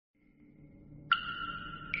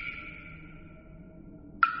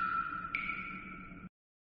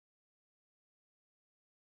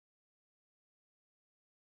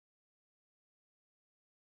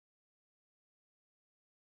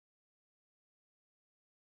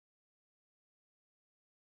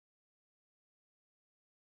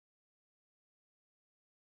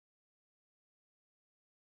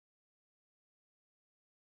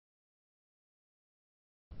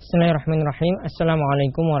Bismillahirrahmanirrahim.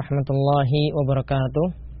 Assalamualaikum warahmatullahi wabarakatuh.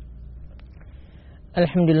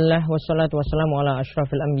 Alhamdulillah wassalatu wassalamu ala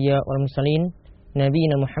asyrafil anbiya wal mursalin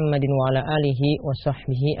nabiyina Muhammadin wa ala alihi wa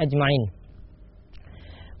sahbihi ajma'in.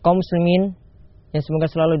 Kaum muslimin yang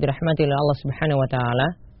semoga selalu dirahmati oleh Allah Subhanahu wa taala.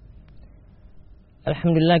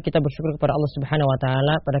 Alhamdulillah kita bersyukur kepada Allah Subhanahu wa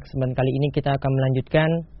taala. Pada kesempatan kali ini kita akan melanjutkan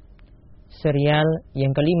serial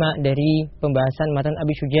yang kelima dari pembahasan matan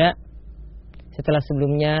Abi Syuja. Setelah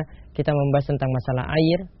sebelumnya kita membahas tentang masalah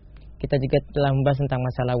air, kita juga telah membahas tentang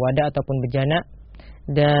masalah wadah ataupun bejana,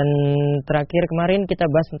 dan terakhir kemarin kita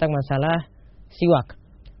bahas tentang masalah siwak.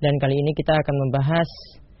 Dan kali ini kita akan membahas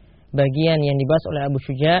bagian yang dibahas oleh Abu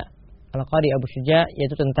Syuja, Al-Qadi Abu Syuja,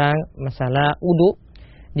 yaitu tentang masalah wudhu.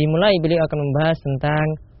 Dimulai beliau akan membahas tentang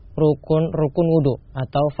rukun-rukun wudhu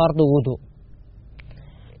atau fardu wudhu.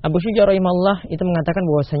 Abu Syuja rahimahullah itu mengatakan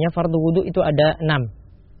bahwasanya fardu wudhu itu ada 6.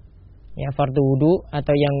 Ya, fardu wudhu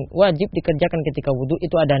atau yang wajib dikerjakan ketika wudhu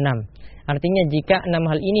itu ada 6. Artinya jika 6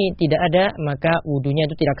 hal ini tidak ada, maka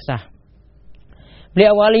wudhunya itu tidak sah.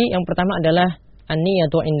 Beliau awali yang pertama adalah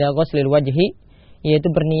an-niyatu inda ghuslil wajhi, yaitu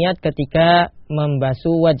berniat ketika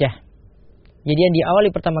membasuh wajah. Jadi yang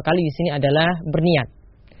diawali pertama kali di sini adalah berniat.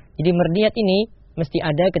 Jadi berniat ini mesti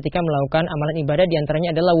ada ketika melakukan amalan ibadah,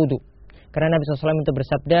 diantaranya adalah wudhu. Karena Nabi SAW itu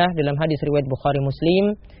bersabda dalam hadis riwayat Bukhari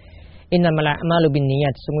Muslim, innamal a'malu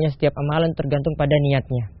binniyat, sesungguhnya setiap amalan tergantung pada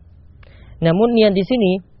niatnya. Namun niat di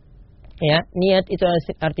sini, ya, niat itu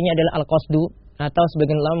artinya adalah al-qasdu, atau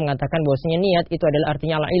sebagian ulama mengatakan bahwasanya niat itu adalah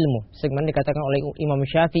artinya al-ilmu, sebagaimana dikatakan oleh Imam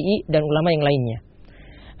Syafi'i dan ulama yang lainnya.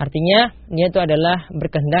 Artinya niat itu adalah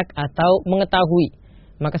berkehendak atau mengetahui.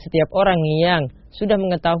 Maka setiap orang yang sudah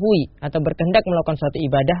mengetahui atau berkehendak melakukan suatu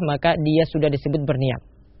ibadah, maka dia sudah disebut berniat.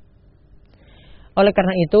 Oleh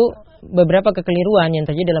karena itu, beberapa kekeliruan yang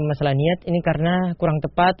terjadi dalam masalah niat ini karena kurang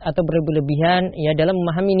tepat atau berlebihan ya dalam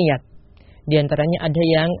memahami niat. Di antaranya ada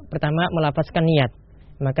yang pertama melafazkan niat.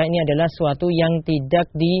 Maka ini adalah suatu yang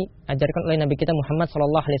tidak diajarkan oleh Nabi kita Muhammad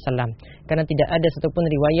SAW. Karena tidak ada satupun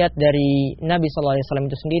riwayat dari Nabi SAW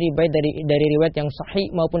itu sendiri, baik dari riwayat yang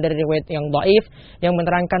sahih maupun dari riwayat yang dhaif, yang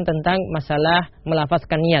menerangkan tentang masalah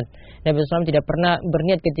melafazkan niat. Nabi SAW tidak pernah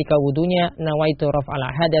berniat ketika wudunya, nawaitu raf'al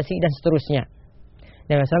hadasi dan seterusnya.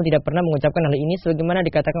 Nabi SAW tidak pernah mengucapkan hal ini sebagaimana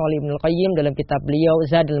dikatakan oleh Ibnu Qayyim dalam kitab beliau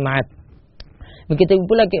Zadul Ma'ad. Begitu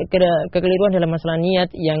pula kekeliruan dalam masalah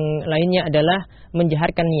niat yang lainnya adalah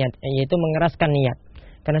menjaharkan niat, yaitu mengeraskan niat.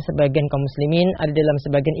 Karena sebagian kaum muslimin ada dalam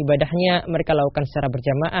sebagian ibadahnya mereka lakukan secara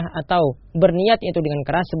berjamaah atau berniat itu dengan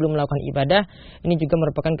keras sebelum melakukan ibadah. Ini juga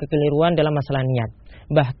merupakan kekeliruan dalam masalah niat.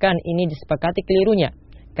 Bahkan ini disepakati kelirunya.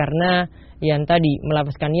 Karena yang tadi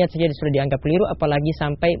melafazkan niat saja sudah dianggap keliru, apalagi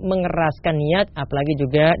sampai mengeraskan niat, apalagi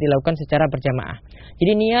juga dilakukan secara berjamaah.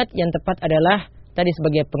 Jadi niat yang tepat adalah tadi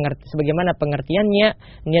sebagaimana pengertiannya,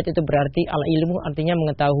 niat itu berarti al-ilmu, artinya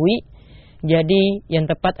mengetahui. Jadi yang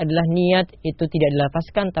tepat adalah niat itu tidak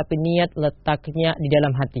dilafazkan, tapi niat letaknya di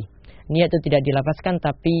dalam hati. Niat itu tidak dilafazkan,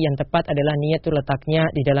 tapi yang tepat adalah niat itu letaknya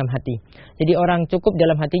di dalam hati. Jadi orang cukup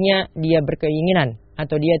dalam hatinya dia berkeinginan,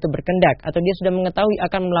 atau dia itu berkendak, atau dia sudah mengetahui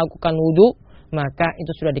akan melakukan wudhu, maka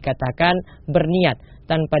itu sudah dikatakan berniat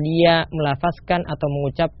tanpa dia melafazkan atau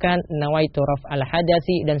mengucapkan nawaitu raf'al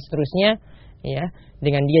hadasi dan seterusnya. Ya,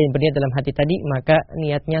 dengan dia yang berniat dalam hati tadi, maka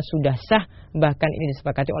niatnya sudah sah. Bahkan ini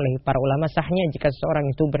disepakati oleh para ulama sahnya jika seseorang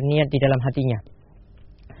itu berniat di dalam hatinya.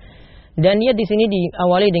 Dan niat di sini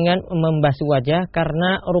diawali dengan membasuh wajah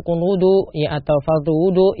karena rukun wudu ya atau fardu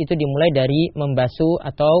wudu itu dimulai dari membasuh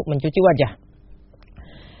atau mencuci wajah.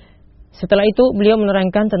 Setelah itu beliau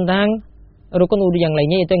menerangkan tentang rukun wudu yang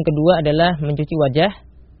lainnya, yaitu yang kedua adalah mencuci wajah.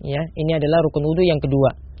 Ya, ini adalah rukun wudu yang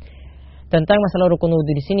kedua. Tentang masalah rukun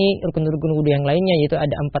wudu di sini, rukun-rukun wudu yang lainnya yaitu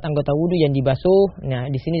ada 4 anggota wudu yang dibasuh.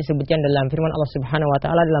 Nah, di sini disebutkan dalam firman Allah Subhanahu wa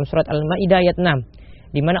taala dalam surat Al-Maidah ayat 6.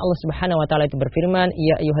 Di mana Allah Subhanahu wa taala itu berfirman,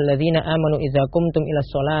 ya ayyuhalladzina amanu idza qumtum ilas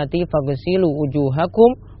sholati faghsilu wujuhakum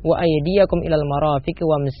wa aydiyakum ilal marafiqi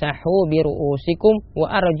wamsahu bi ru'usikum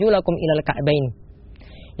wa arjulakum ilal ka'bain.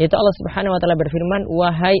 Yaitu Allah Subhanahu wa taala berfirman,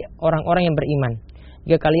 wahai orang-orang yang beriman,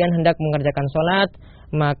 jika kalian hendak mengerjakan salat,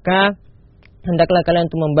 maka hendaklah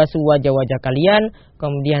kalian untuk membasuh wajah-wajah kalian,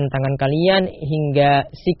 kemudian tangan kalian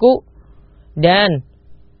hingga siku, dan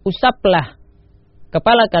usaplah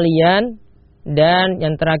kepala kalian, dan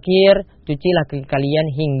yang terakhir cucilah kaki kalian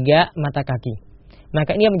hingga mata kaki.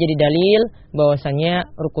 Maka ini menjadi dalil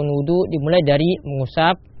bahwasanya rukun wudu dimulai dari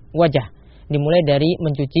mengusap wajah, dimulai dari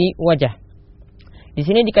mencuci wajah. Di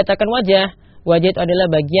sini dikatakan wajah itu adalah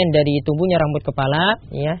bagian dari tubuhnya rambut kepala,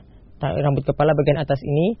 ya, rambut kepala bagian atas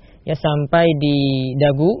ini, ya, sampai di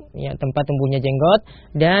dagu, ya, tempat tumbuhnya jenggot,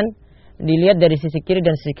 dan dilihat dari sisi kiri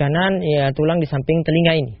dan sisi kanan, ya tulang di samping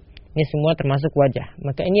telinga ini. Ini semua termasuk wajah.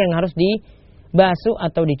 Maka ini yang harus dibasuh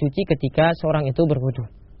atau dicuci ketika seorang itu berwudu.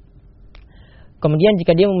 Kemudian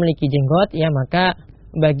jika dia memiliki jenggot, ya maka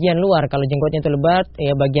bagian luar, kalau jenggotnya itu lebat,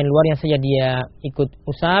 ya bagian luar yang saja dia ikut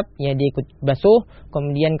usap, ya dia ikut basuh.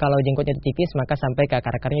 Kemudian kalau jenggotnya itu tipis, maka sampai ke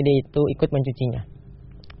akar-akarnya dia itu ikut mencucinya.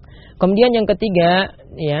 Kemudian yang ketiga,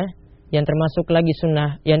 ya, yang termasuk lagi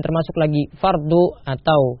sunnah, yang termasuk lagi fardu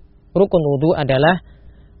atau rukun wudu adalah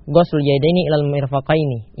ghuslul yadaini ilal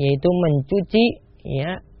mirfaqaini, yaitu mencuci,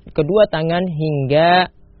 ya, kedua tangan hingga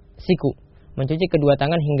siku. Mencuci kedua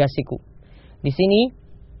tangan hingga siku. Di sini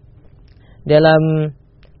dalam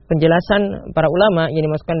penjelasan para ulama yang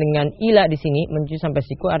dimasukkan dengan ila di sini, mencuci sampai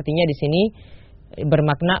siku, artinya di sini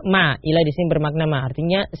bermakna ma. Ila di sini bermakna ma,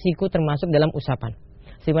 artinya siku termasuk dalam usapan.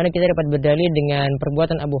 Sebagaimana kita dapat berdalil dengan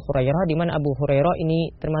perbuatan Abu Hurairah, di mana Abu Hurairah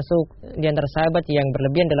ini termasuk di antara sahabat yang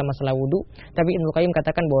berlebihan dalam masalah wudu. Tapi Ibnu Qayyim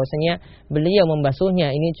katakan bahwasanya beliau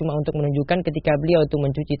membasuhnya ini cuma untuk menunjukkan ketika beliau itu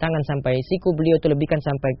mencuci tangan sampai siku, beliau itu lebihkan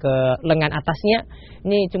sampai ke lengan atasnya.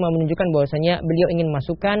 Ini cuma menunjukkan bahwasanya beliau ingin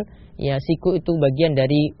masukkan, ya, siku itu bagian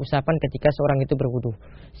dari usapan ketika seorang itu berwudu.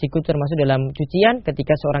 Siku termasuk dalam cucian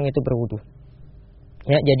ketika seorang itu berwudu.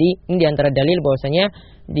 Ya, jadi ini diantara dalil bahwasanya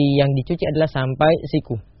yang dicuci adalah sampai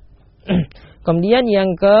siku. Kemudian yang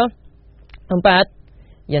keempat,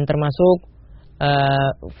 yang termasuk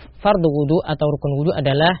fardu wudu atau rukun wudu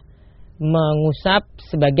adalah mengusap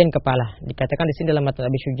sebagian kepala. Dikatakan di sini dalam matan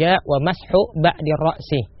Abi Syuja wa mashu ba'di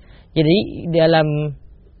ra'si. Jadi dalam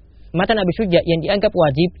matan Abi Syuja yang dianggap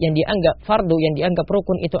wajib, yang dianggap fardu, yang dianggap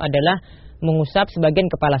rukun itu adalah mengusap sebagian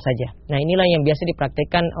kepala saja. Nah, inilah yang biasa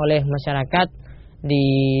dipraktikkan oleh masyarakat di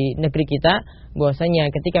negeri kita,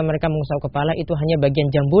 bahwasanya ketika mereka mengusap kepala itu hanya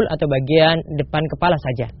bagian jambul atau bagian depan kepala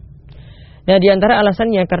saja. Nah, di antara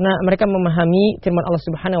alasannya karena mereka memahami firman Allah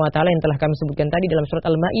Subhanahu wa taala yang telah kami sebutkan tadi dalam surat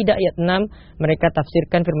Al-Maidah ayat 6, mereka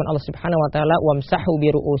tafsirkan firman Allah Subhanahu wa taala wamsahu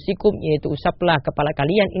bi ru'usikum, yaitu usaplah kepala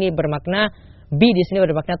kalian. Ini bermakna bi di sini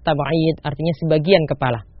bermakna tab'id, artinya sebagian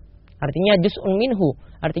kepala. Artinya juz'un minhu,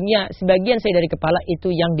 artinya sebagian saya dari kepala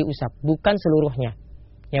itu yang diusap, bukan seluruhnya.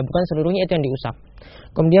 Ya, bukan seluruhnya itu yang diusap.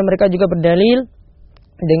 Kemudian mereka juga berdalil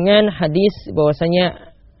dengan hadis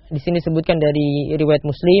bahwasanya di sini disebutkan dari riwayat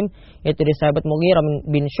Muslim, yaitu dari sahabat Mughirah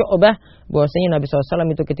bin Syu'bah, bahwasanya Nabi SAW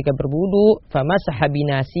itu ketika berwudu, famasaha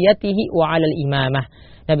binasiyatihi wa 'alal imamah.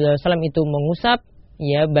 Nabi SAW itu mengusap,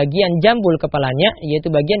 ya, bagian jambul kepalanya, yaitu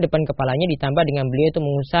bagian depan kepalanya, ditambah dengan beliau itu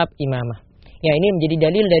mengusap imamah. Ya, ini menjadi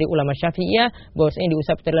dalil dari ulama Syafi'iyah bahwasanya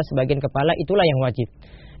diusap adalah sebagian kepala, itulah yang wajib.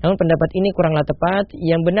 Namun pendapat ini kuranglah tepat.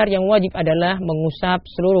 Yang benar yang wajib adalah mengusap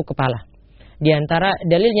seluruh kepala. Di antara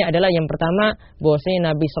dalilnya adalah yang pertama, bahwasanya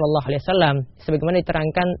Nabi Shallallahu Alaihi Wasallam, sebagaimana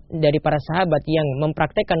diterangkan dari para sahabat yang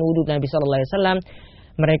mempraktekkan wudhu Nabi Shallallahu Alaihi Wasallam,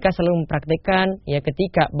 mereka selalu mempraktekkan, ya,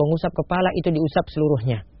 ketika mengusap kepala itu diusap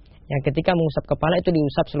seluruhnya. Ya, ketika mengusap kepala itu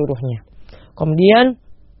diusap seluruhnya. Kemudian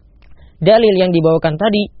dalil yang dibawakan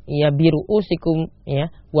tadi, ya, biru usikum, ya,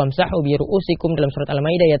 wamsahu biru usikum dalam surat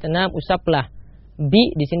Al-Maidah ayat 6, usaplah.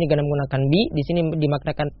 Bi di sini dengan menggunakan bi, di sini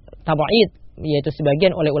dimaknakan tabaid, yaitu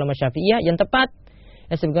sebagian oleh ulama Syafi'iyah yang tepat.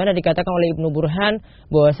 Ya, sebagaimana dikatakan oleh Ibnu Burhan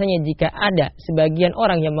bahwasanya jika ada sebagian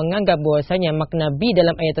orang yang menganggap bahwasanya makna bi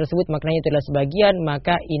dalam ayat tersebut maknanya itu adalah sebagian,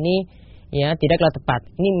 maka ini, ya, tidaklah tepat.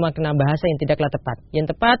 Ini makna bahasa yang tidaklah tepat. Yang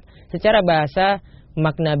tepat secara bahasa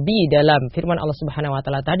makna bi dalam firman Allah Subhanahu wa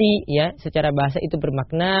taala tadi, ya, secara bahasa itu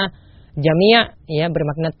bermakna jami', ya,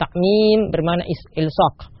 bermakna ta'mim, bermakna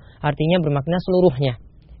ilsaq. Artinya bermakna seluruhnya.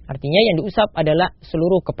 Artinya yang diusap adalah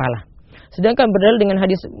seluruh kepala. Sedangkan berdalil dengan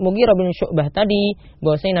hadis Mughirah bin Syu'bah tadi,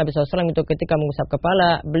 bahwasanya Nabi SAW itu ketika mengusap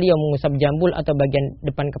kepala, beliau mengusap jambul atau bagian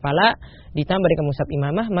depan kepala, ditambah dengan mengusap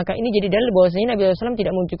imamah, maka ini jadi dalil bahwasanya Nabi SAW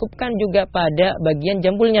tidak mencukupkan juga pada bagian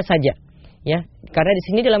jambulnya saja. Ya, karena di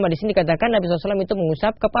sini dalam hadis ini dikatakan Nabi SAW itu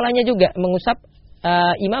mengusap kepalanya juga, mengusap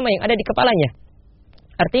imamah yang ada di kepalanya.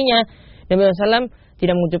 Artinya Nabi SAW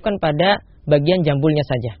tidak mengucapkan pada bagian jambulnya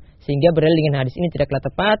saja. Sehingga berdalil dengan hadis ini tidaklah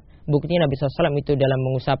tepat. Buktinya Nabi SAW itu dalam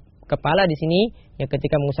mengusap kepala di sini, ya,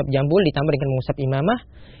 ketika mengusap jambul ditambah dengan mengusap imamah.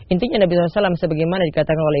 Intinya Nabi SAW sebagaimana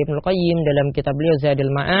dikatakan oleh Ibnu Qayyim dalam kitab beliau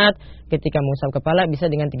Zadul Ma'ad, ketika mengusap kepala bisa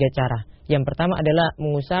dengan 3 cara. Yang pertama adalah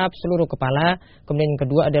mengusap seluruh kepala, kemudian yang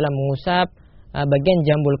kedua adalah mengusap bagian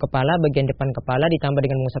jambul kepala, bagian depan kepala ditambah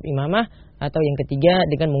dengan mengusap imamah, atau yang ketiga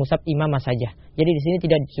dengan mengusap imamah saja. Jadi di sini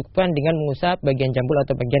tidak dicukupkan dengan mengusap bagian jambul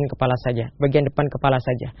atau bagian kepala saja, bagian depan kepala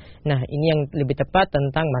saja. Nah, ini yang lebih tepat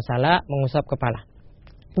tentang masalah mengusap kepala.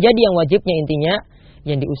 Jadi yang wajibnya intinya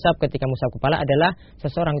yang diusap ketika mengusap kepala adalah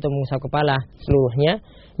seseorang itu mengusap kepala seluruhnya,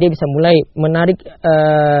 dia bisa mulai menarik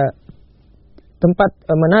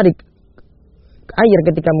menarik air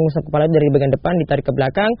ketika mengusap kepala dari bagian depan ditarik ke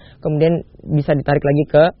belakang, kemudian bisa ditarik lagi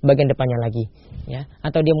ke bagian depannya lagi, ya.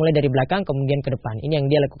 Atau dia mulai dari belakang kemudian ke depan. Ini yang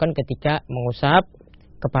dia lakukan ketika mengusap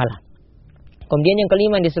kepala. Kemudian yang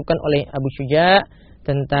kelima yang disebutkan oleh Abu Syuja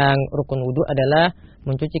tentang rukun wudu adalah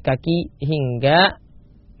mencuci kaki hingga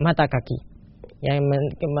mata kaki. Yang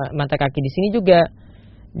mata kaki di sini juga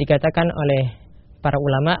dikatakan oleh para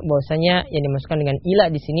ulama bahwasanya yang dimasukkan dengan ila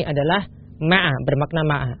di sini adalah ma'a, bermakna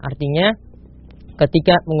ma'a. Artinya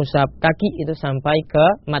ketika mengusap kaki itu sampai ke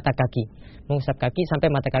mata kaki. Mengusap kaki sampai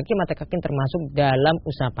mata kaki termasuk dalam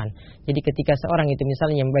usapan. Jadi ketika seorang itu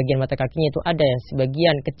misalnya bagian mata kakinya itu ada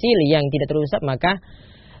sebagian kecil yang tidak terusap, maka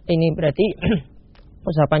ini berarti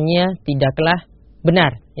usapannya tidaklah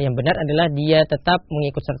benar. Yang benar adalah dia tetap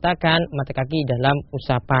mengikut sertakan mata kaki dalam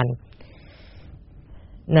usapan.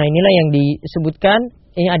 Nah, inilah yang disebutkan.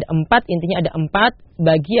 Ini ada 4, intinya ada 4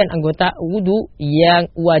 bagian anggota wudu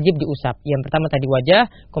yang wajib diusap. Yang pertama tadi wajah,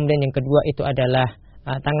 kemudian yang kedua itu adalah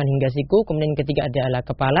tangan hingga siku, kemudian yang ketiga adalah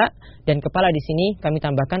kepala, dan kepala di sini kami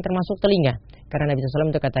tambahkan termasuk telinga. Karena Nabi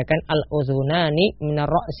SAW itu katakan al-uzunani minar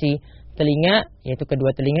ra'si, telinga yaitu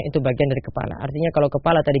kedua telinga itu bagian dari kepala. Artinya kalau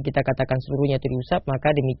kepala tadi kita katakan seluruhnya itu diusap,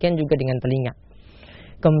 maka demikian juga dengan telinga.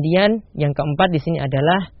 Kemudian yang keempat di sini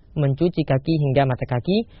adalah mencuci kaki hingga mata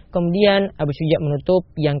kaki. Kemudian Abu Syuja menutup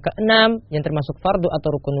yang keenam yang termasuk fardu atau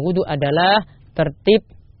rukun wudu adalah tertib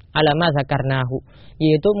alama zakarnahu,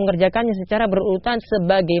 yaitu mengerjakannya secara berurutan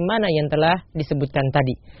sebagaimana yang telah disebutkan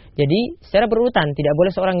tadi. Jadi secara berurutan, tidak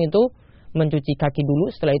boleh seorang itu mencuci kaki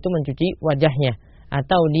dulu setelah itu mencuci wajahnya,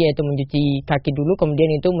 atau dia itu mencuci kaki dulu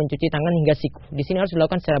kemudian itu mencuci tangan hingga siku. Di sini harus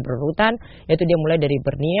dilakukan secara berurutan, yaitu dia mulai dari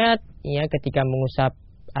berniat ya ketika mengusap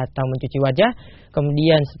atau mencuci wajah,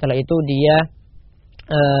 kemudian setelah itu dia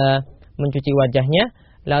mencuci wajahnya,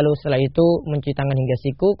 lalu setelah itu mencuci tangan hingga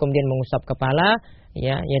siku, kemudian mengusap kepala,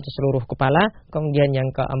 ya, yaitu seluruh kepala. Kemudian yang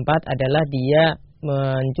keempat adalah dia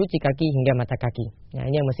mencuci kaki hingga mata kaki. Nah,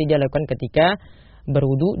 ini yang mesti dia lakukan ketika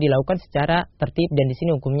berwudu, dilakukan secara tertib, dan di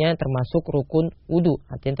sini hukumnya termasuk rukun wudu,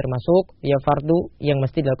 artinya termasuk ya fardu yang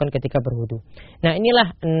mesti dilakukan ketika berwudu. Nah,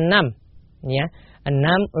 inilah 6 ya, 6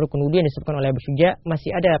 rukun wudu yang disebutkan oleh Abu Syuja.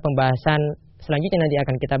 Masih ada pembahasan selanjutnya nanti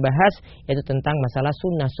akan kita bahas, yaitu tentang masalah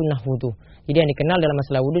sunnah wudu. Jadi yang dikenal dalam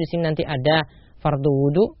masalah wudu di sini nanti ada fardu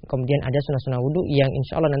wudu, kemudian ada sunnah wudu yang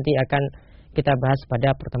insya Allah nanti akan kita bahas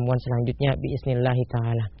pada pertemuan selanjutnya biiznillah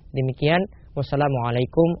taala. Demikian,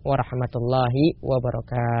 wassalamualaikum warahmatullahi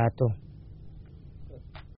wabarakatuh.